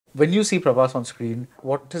When you see Prabhas on screen,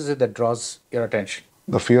 what is it that draws your attention?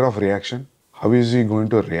 The fear of reaction. How is he going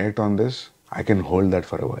to react on this? I can hold that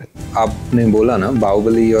for a while. आपने बोला ना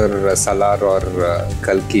बाहुबली और सालार और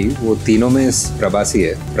कल्कि वो तीनों में प्रभासी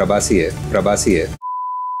है.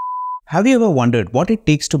 Have you ever wondered what it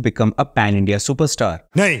takes to become a pan-India superstar?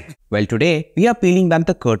 No. Well, today we are peeling back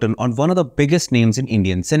the curtain on one of the biggest names in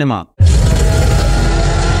Indian cinema,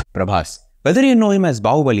 Prabhas. Whether you know him as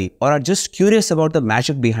Baahubali or are just curious about the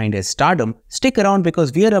magic behind his stardom, stick around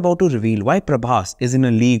because we are about to reveal why Prabhas is in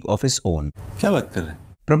a league of his own. क्या बात कर रहे हैं?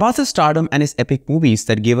 Prabhas' stardom and his epic movies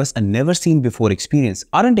that gave us a never-seen-before experience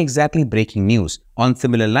aren't exactly breaking news. On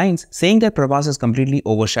similar lines, saying that Prabhas has completely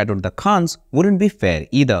overshadowed the Khans wouldn't be fair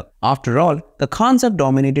either. After all, the Khans have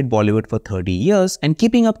dominated Bollywood for 30 years and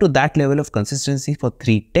keeping up to that level of consistency for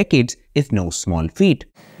 3 decades is no small feat.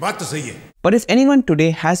 बात तो सही है. But if anyone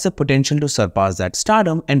today has the potential to surpass that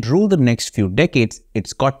stardom and rule the next few decades,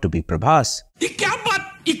 it's got to be Prabhas. ये क्या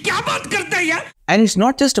बात करता है यार? And it's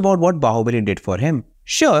not just about what Baahubali did for him.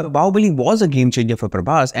 Sure, Baahubali was a game changer for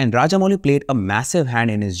Prabhas and Rajamouli played a massive hand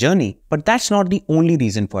in his journey, but that's not the only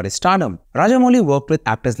reason for his stardom. Rajamouli worked with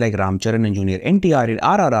actors like Ram Charan and Junior NTR in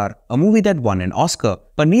RRR, a movie that won an Oscar,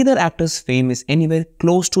 but neither actor's fame is anywhere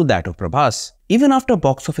close to that of Prabhas. Even after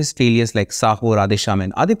box office failures like Saaho, Radheshyam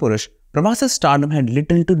and Adipurush, Prabhas' stardom had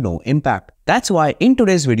little to no impact. That's why in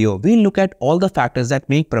today's video, we'll look at all the factors that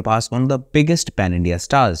make Prabhas one of the biggest pan-India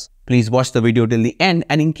stars. Please watch the video till the end,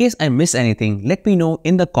 and in case I miss anything, let me know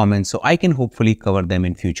in the comments so I can hopefully cover them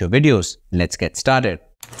in future videos. Let's get started.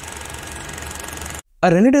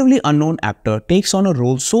 A relatively unknown actor takes on a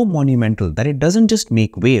role so monumental that it doesn't just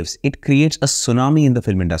make waves, it creates a tsunami in the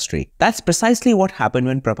film industry. That's precisely what happened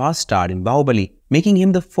when Prabhas starred in Baahubali, making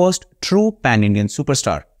him the first true pan-Indian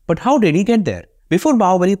superstar. But how did he get there? Before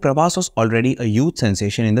Baahubali, Prabhas was already a youth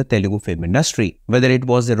sensation in the Telugu film industry. Whether it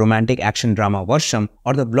was the romantic action drama Varsham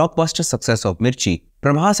or the blockbuster success of Mirchi,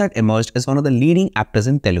 Prabhas had emerged as one of the leading actors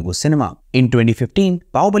in Telugu cinema. In 2015,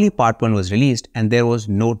 Baahubali Part 1 was released and there was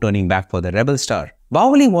no turning back for the rebel star.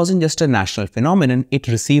 Baahubali wasn't just a national phenomenon, it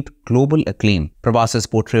received global acclaim. Prabhas'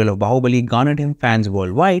 portrayal of Baahubali garnered him fans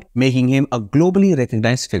worldwide, making him a globally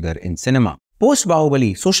recognized figure in cinema. Post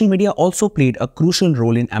Baahubali, social media also played a crucial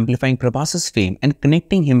role in amplifying Prabhas' fame and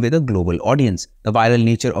connecting him with a global audience. The viral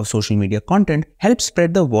nature of social media content helped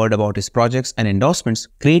spread the word about his projects and endorsements,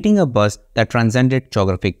 creating a buzz that transcended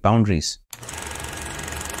geographic boundaries.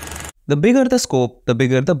 The bigger the scope, the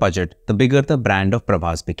bigger the budget, the bigger the brand of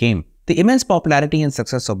Prabhas became. The immense popularity and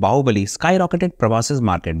success of Baahubali skyrocketed Prabhas'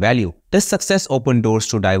 market value. This success opened doors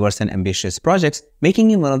to diverse and ambitious projects,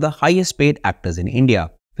 making him one of the highest paid actors in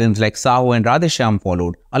India. Films like Saaho and Radheshyam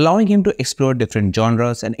followed, allowing him to explore different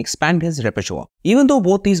genres and expand his repertoire. Even though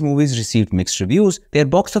both these movies received mixed reviews, their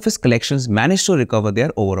box office collections managed to recover their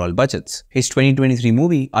overall budgets. His 2023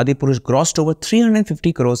 movie, Adipurush, grossed over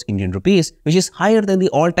 350 crores Indian rupees, which is higher than the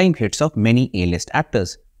all-time hits of many A-list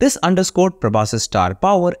actors. This underscored Prabhas' star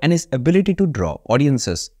power and his ability to draw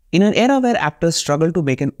audiences. In an era where actors struggle to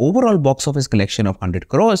make an overall box office collection of 100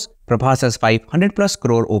 crores, Prabhas has 500 plus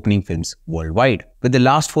crore opening films worldwide, with the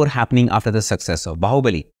last 4 happening after the success of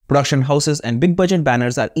Baahubali. Production houses and big budget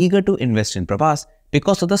banners are eager to invest in Prabhas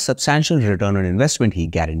because of the substantial return on investment he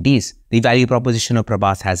guarantees. The value proposition of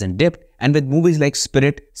Prabhas hasn't dipped, and with movies like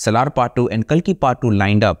Spirit, Salar Part 2 and Kalki Part 2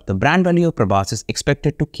 lined up, the brand value of Prabhas is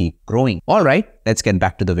expected to keep growing. Alright, let's get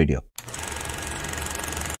back to the video.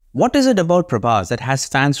 What is it about Prabhas that has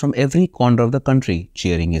fans from every corner of the country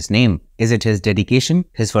cheering his name? Is it his dedication,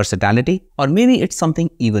 his versatility, or maybe it's something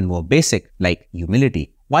even more basic, like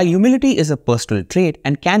humility? While humility is a personal trait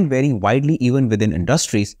and can vary widely even within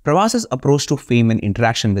industries, Prabhas' approach to fame and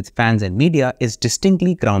interaction with fans and media is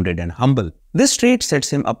distinctly grounded and humble. This trait sets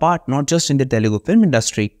him apart not just in the Telugu film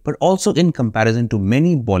industry, but also in comparison to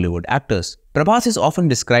many Bollywood actors. Prabhas is often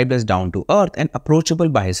described as down-to-earth and approachable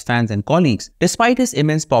by his fans and colleagues. Despite his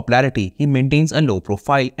immense popularity, he maintains a low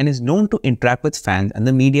profile and is known to interact with fans and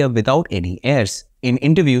the media without any airs. In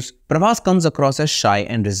interviews, Prabhas comes across as shy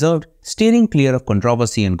and reserved, steering clear of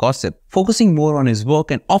controversy and gossip, focusing more on his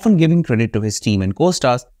work and often giving credit to his team and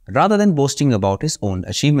co-stars rather than boasting about his own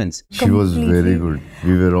achievements. She was very good.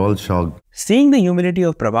 We were all shocked. Seeing the humility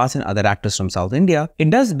of Prabhas and other actors from South India,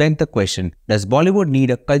 it does beg the question, does Bollywood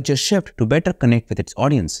need a culture shift to better connect with its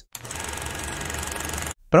audience?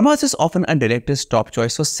 Prabhas is often a director's top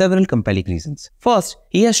choice for several compelling reasons. First,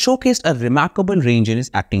 he has showcased a remarkable range in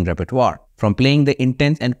his acting repertoire. From playing the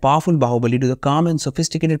intense and powerful Bahubali to the calm and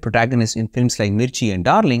sophisticated protagonist in films like Mirchi and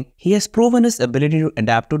Darling, he has proven his ability to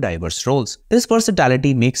adapt to diverse roles. This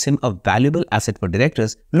versatility makes him a valuable asset for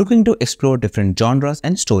directors looking to explore different genres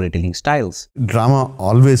and storytelling styles. Drama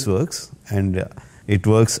always works, and it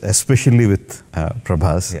works especially with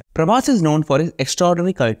Prabhas. Prabhas is known for his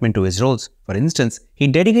extraordinary commitment to his roles. For instance, he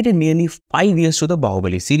dedicated nearly 5 years to the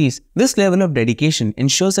Bahubali series. This level of dedication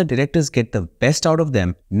ensures that directors get the best out of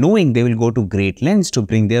them, knowing they will go to great lengths to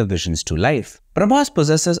bring their visions to life. Prabhas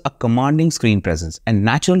possesses a commanding screen presence and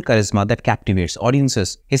natural charisma that captivates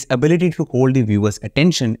audiences. His ability to hold the viewer's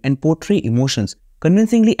attention and portray emotions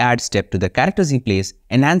convincingly adds depth to the characters he plays,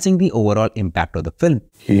 enhancing the overall impact of the film.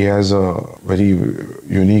 He has a very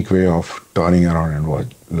unique way of turning around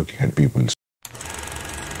and looking at people.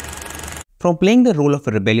 From playing the role of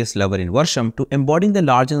a rebellious lover in Varsham to embodying the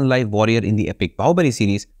larger-than-life warrior in the epic Bahubali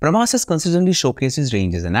series, Prabhas has consistently showcased his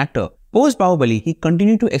range as an actor. Post Baahubali, he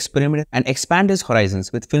continued to experiment and expand his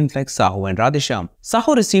horizons with films like Saho and Radheshyam.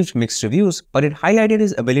 Saho received mixed reviews, but it highlighted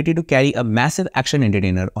his ability to carry a massive action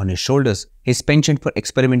entertainer on his shoulders. His penchant for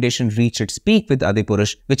experimentation reached its peak with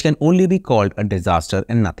Adipurush, which can only be called a disaster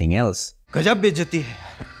and nothing else. गजब बेइज्जती है.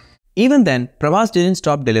 Even then, Prabhas didn't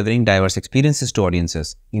stop delivering diverse experiences to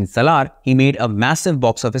audiences. In Salar, he made a massive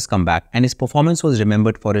box office comeback and his performance was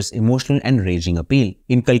remembered for its emotional and raging appeal.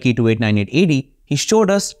 In Kalki 2898 AD, he showed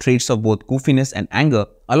us traits of both goofiness and anger,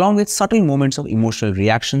 along with subtle moments of emotional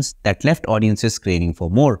reactions that left audiences craving for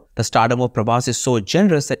more. The stardom of Prabhas is so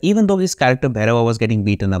generous that even though his character Bhairava was getting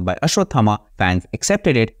beaten up by Ashwathama, fans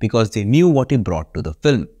accepted it because they knew what he brought to the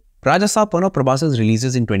film. Raja Saab, one of Prabhas'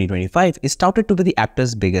 releases in 2025, is touted to be the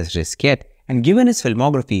actor's biggest risk yet. And given his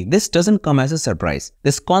filmography, this doesn't come as a surprise.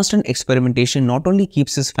 This constant experimentation not only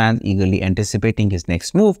keeps his fans eagerly anticipating his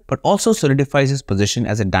next move, but also solidifies his position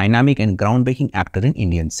as a dynamic and groundbreaking actor in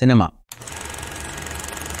Indian cinema.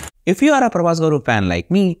 If you are a Prabhas Garu fan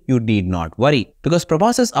like me, you need not worry, because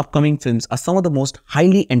Prabhas' upcoming films are some of the most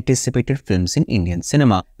highly anticipated films in Indian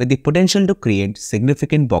cinema, with the potential to create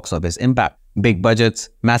significant box office impact. Big budgets,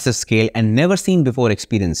 massive scale, and never seen before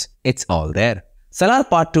experience. It's all there. Salar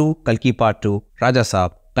Part 2, Kalki Part 2, Raja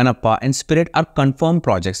Saab, Kanappa and Spirit are confirmed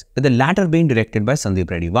projects, with the latter being directed by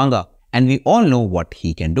Sandeep Reddy Vanga. And we all know what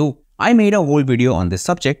he can do. I made a whole video on this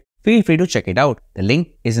subject. Feel free to check it out. The link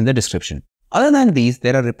is in the description. Other than these,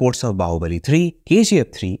 there are reports of Bahubali 3,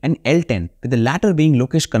 KGF 3 and L10, with the latter being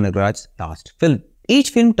Lokesh Kanagaraj's last film.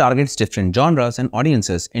 Each film targets different genres and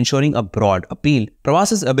audiences, ensuring a broad appeal.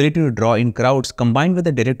 Prabhas' ability to draw in crowds combined with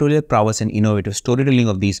the directorial prowess and innovative storytelling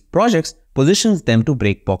of these projects positions them to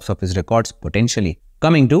break box office records potentially.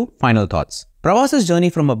 Coming to final thoughts. Prabhas' journey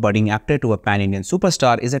from a budding actor to a pan-Indian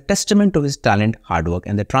superstar is a testament to his talent, hard work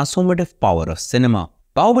and the transformative power of cinema.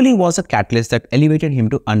 Bahubali was a catalyst that elevated him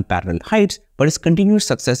to unparalleled heights, but his continued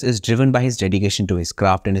success is driven by his dedication to his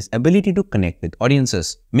craft and his ability to connect with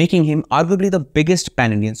audiences, making him arguably the biggest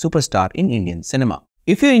pan-Indian superstar in Indian cinema.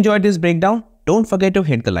 If you enjoyed this breakdown, don't forget to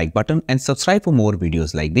hit the like button and subscribe for more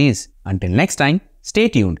videos like these. Until next time, stay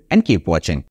tuned and keep watching.